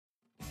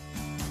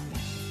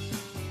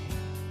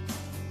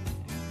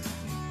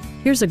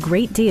Here's a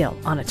great deal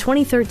on a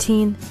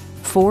 2013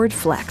 Ford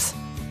Flex.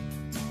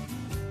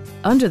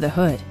 Under the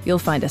hood, you'll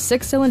find a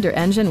 6-cylinder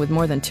engine with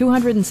more than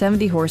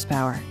 270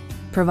 horsepower,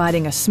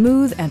 providing a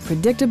smooth and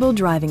predictable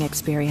driving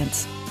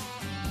experience.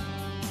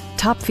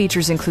 Top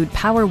features include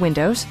power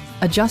windows,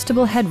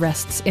 adjustable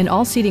headrests in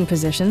all seating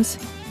positions,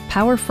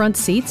 power front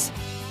seats,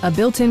 a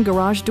built-in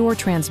garage door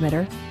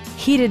transmitter,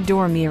 heated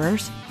door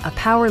mirrors, a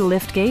power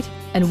liftgate,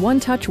 and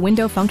one-touch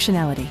window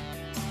functionality.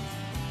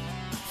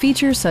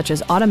 Features such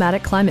as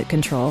automatic climate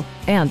control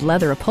and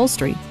leather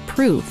upholstery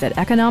prove that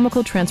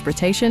economical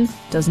transportation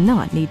does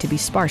not need to be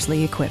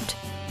sparsely equipped.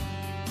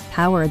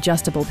 Power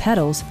adjustable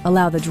pedals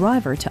allow the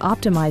driver to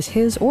optimize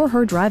his or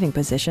her driving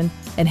position,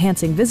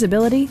 enhancing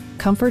visibility,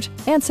 comfort,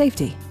 and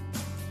safety.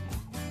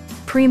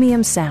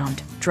 Premium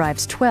sound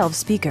drives 12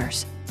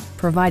 speakers,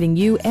 providing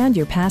you and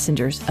your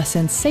passengers a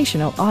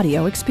sensational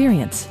audio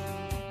experience.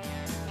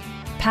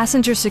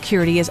 Passenger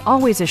security is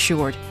always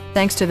assured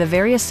thanks to the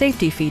various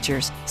safety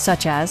features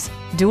such as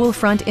dual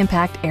front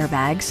impact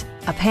airbags,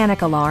 a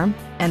panic alarm,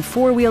 and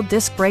 4-wheel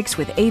disc brakes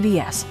with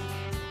ABS.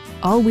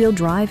 All-wheel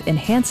drive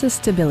enhances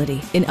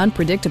stability in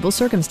unpredictable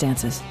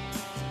circumstances.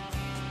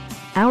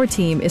 Our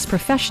team is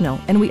professional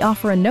and we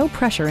offer a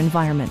no-pressure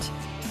environment.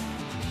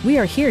 We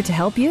are here to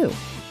help you.